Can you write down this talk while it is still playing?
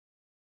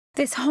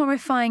This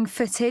horrifying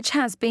footage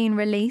has been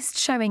released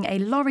showing a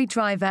lorry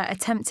driver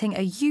attempting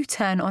a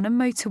U-turn on a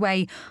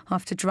motorway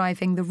after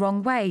driving the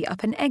wrong way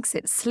up an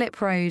exit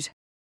slip road.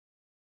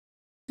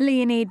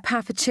 Leonid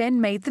Papachin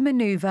made the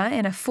manoeuvre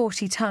in a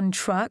 40-ton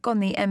truck on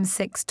the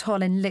M6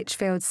 toll in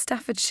Lichfield,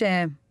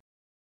 Staffordshire.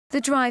 The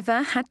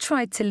driver had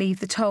tried to leave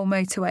the toll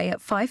motorway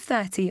at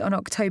 5:30 on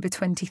October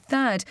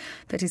 23rd,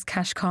 but his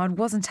cash card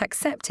wasn't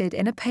accepted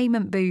in a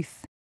payment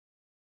booth.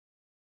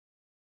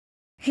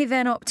 He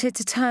then opted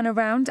to turn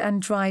around and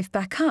drive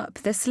back up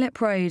the slip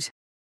road.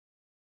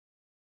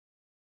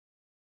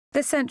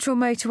 The Central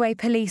Motorway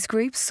Police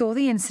Group saw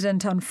the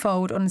incident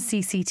unfold on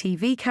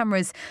CCTV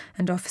cameras,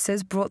 and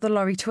officers brought the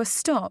lorry to a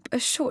stop a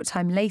short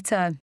time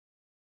later.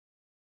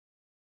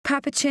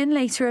 Papachin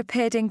later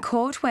appeared in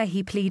court where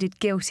he pleaded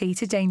guilty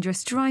to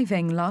dangerous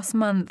driving last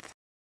month.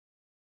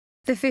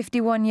 The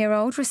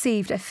 51-year-old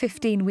received a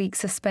 15-week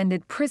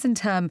suspended prison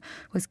term,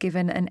 was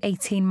given an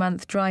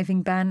 18-month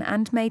driving ban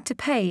and made to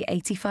pay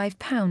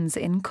 £85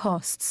 in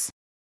costs.